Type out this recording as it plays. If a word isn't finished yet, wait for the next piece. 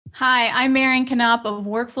Hi, I'm Marian Knopp of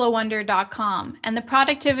WorkflowWonder.com, and the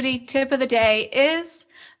productivity tip of the day is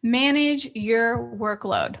manage your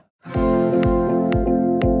workload.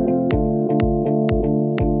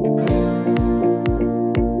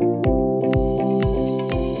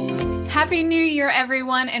 Happy New Year,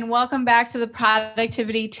 everyone, and welcome back to the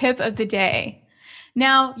productivity tip of the day.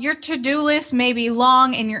 Now, your to-do list may be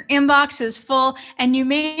long and your inbox is full, and you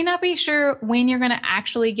may not be sure when you're going to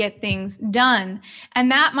actually get things done. And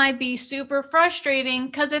that might be super frustrating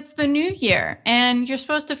because it's the new year and you're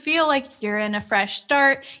supposed to feel like you're in a fresh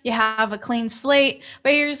start, you have a clean slate.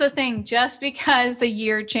 But here's the thing, just because the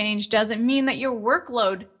year changed doesn't mean that your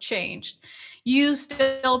workload changed. You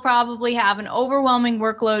still probably have an overwhelming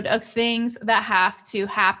workload of things that have to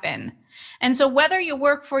happen. And so whether you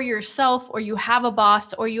work for yourself or you have a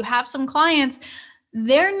boss or you have some clients,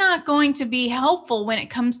 they're not going to be helpful when it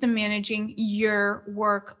comes to managing your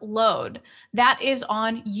workload. That is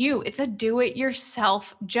on you. It's a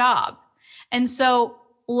do-it-yourself job. And so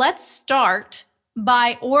let's start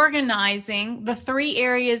by organizing the 3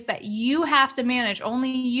 areas that you have to manage. Only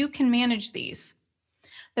you can manage these.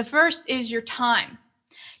 The first is your time.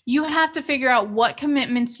 You have to figure out what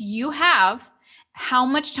commitments you have, how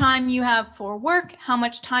much time you have for work, how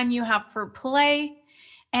much time you have for play,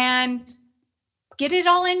 and get it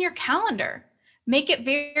all in your calendar. Make it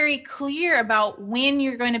very clear about when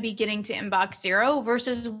you're going to be getting to inbox zero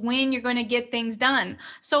versus when you're going to get things done.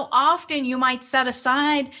 So often you might set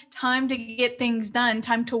aside time to get things done,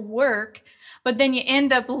 time to work, but then you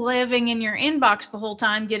end up living in your inbox the whole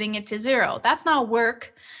time, getting it to zero. That's not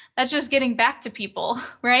work. That's just getting back to people,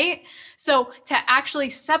 right? So to actually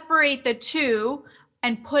separate the two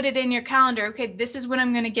and put it in your calendar, okay, this is when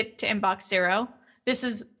I'm going to get to inbox zero. This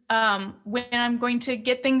is when I'm going to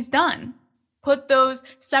get things done. Put those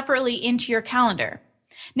separately into your calendar.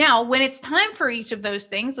 Now, when it's time for each of those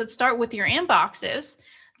things, let's start with your inboxes.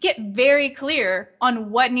 Get very clear on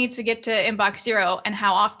what needs to get to inbox zero and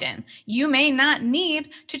how often. You may not need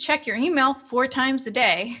to check your email 4 times a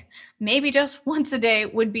day. Maybe just once a day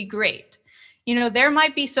would be great. You know, there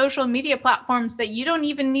might be social media platforms that you don't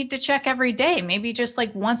even need to check every day, maybe just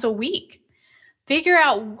like once a week. Figure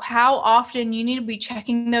out how often you need to be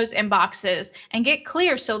checking those inboxes and get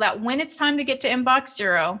clear so that when it's time to get to inbox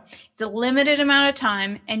zero, it's a limited amount of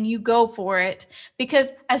time and you go for it.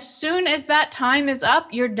 Because as soon as that time is up,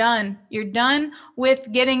 you're done. You're done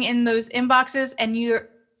with getting in those inboxes and you're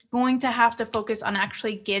going to have to focus on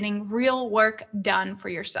actually getting real work done for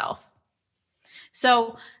yourself.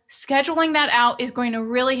 So scheduling that out is going to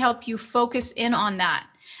really help you focus in on that.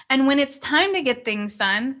 And when it's time to get things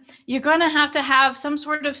done, you're going to have some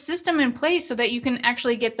sort of system in place so that you can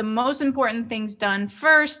actually get the most important things done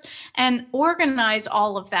first and organize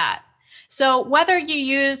all of that. So whether you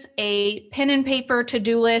use a pen and paper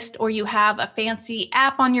to-do list or you have a fancy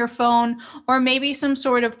app on your phone or maybe some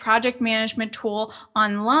sort of project management tool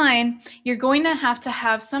online, you're going to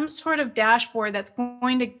have some sort of dashboard that's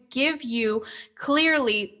going to give you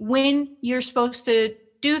clearly when you're supposed to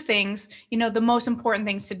do things, the most important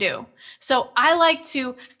things to do. So I like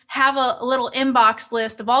to have a little inbox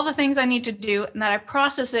list of all the things I need to do and that I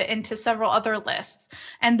process it into several other lists.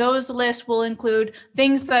 And those lists will include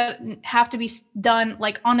things that have to be done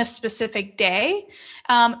like on a specific day,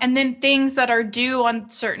 and then things that are due on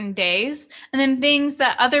certain days, and then things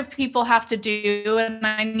that other people have to do and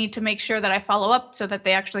I need to make sure that I follow up so that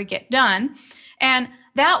they actually get done. And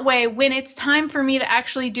that way, when it's time for me to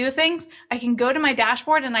actually do things, I can go to my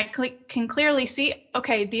dashboard and I can clearly see,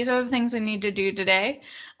 okay, these are the things I need to do today.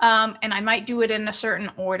 And I might do it in a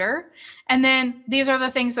certain order. And then these are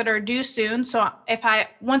the things that are due soon. So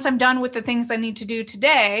once I'm done with the things I need to do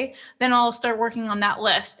today, then I'll start working on that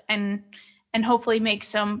list and hopefully make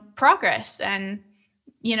some progress and,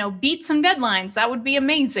 beat some deadlines. That would be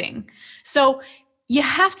amazing. So you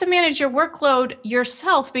have to manage your workload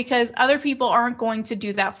yourself because other people aren't going to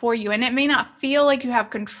do that for you. And it may not feel like you have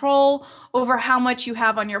control over how much you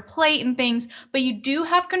have on your plate and things, but you do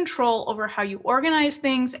have control over how you organize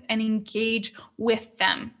things and engage with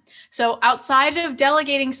them. So outside of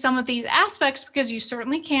delegating some of these aspects, because you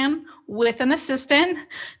certainly can with an assistant,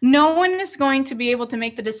 no one is going to be able to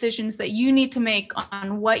make the decisions that you need to make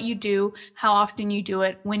on what you do, how often you do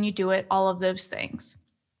it, when you do it, all of those things.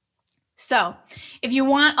 So if you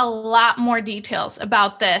want a lot more details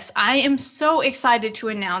about this, I am so excited to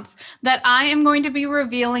announce that I am going to be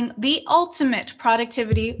revealing the ultimate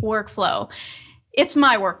productivity workflow. It's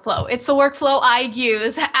my workflow. It's the workflow I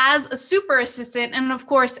use as a super assistant and, of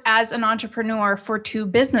course, as an entrepreneur for 2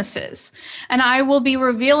 businesses. And I will be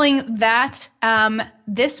revealing that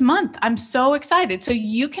this month. I'm so excited. So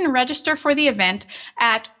you can register for the event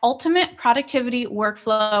at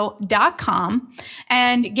ultimateproductivityworkflow.com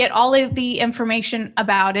and get all of the information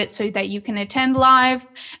about it so that you can attend live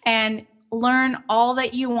and learn all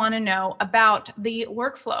that you want to know about the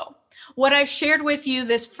workflow. What I've shared with you,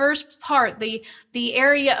 this first part, the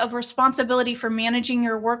area of responsibility for managing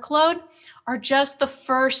your workload, are just the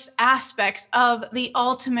first aspects of the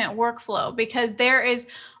ultimate workflow, because there is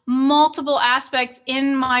multiple aspects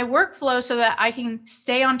in my workflow so that I can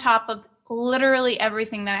stay on top of literally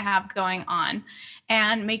everything that I have going on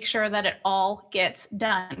and make sure that it all gets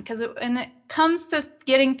done. Because when it comes to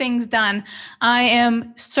getting things done, I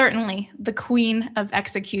am certainly the queen of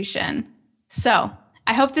execution. So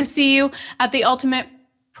I hope to see you at the Ultimate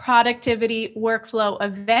Productivity Workflow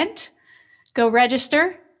event. Go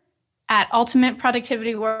register at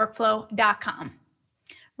ultimateproductivityworkflow.com.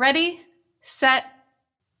 Ready, set,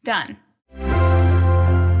 done.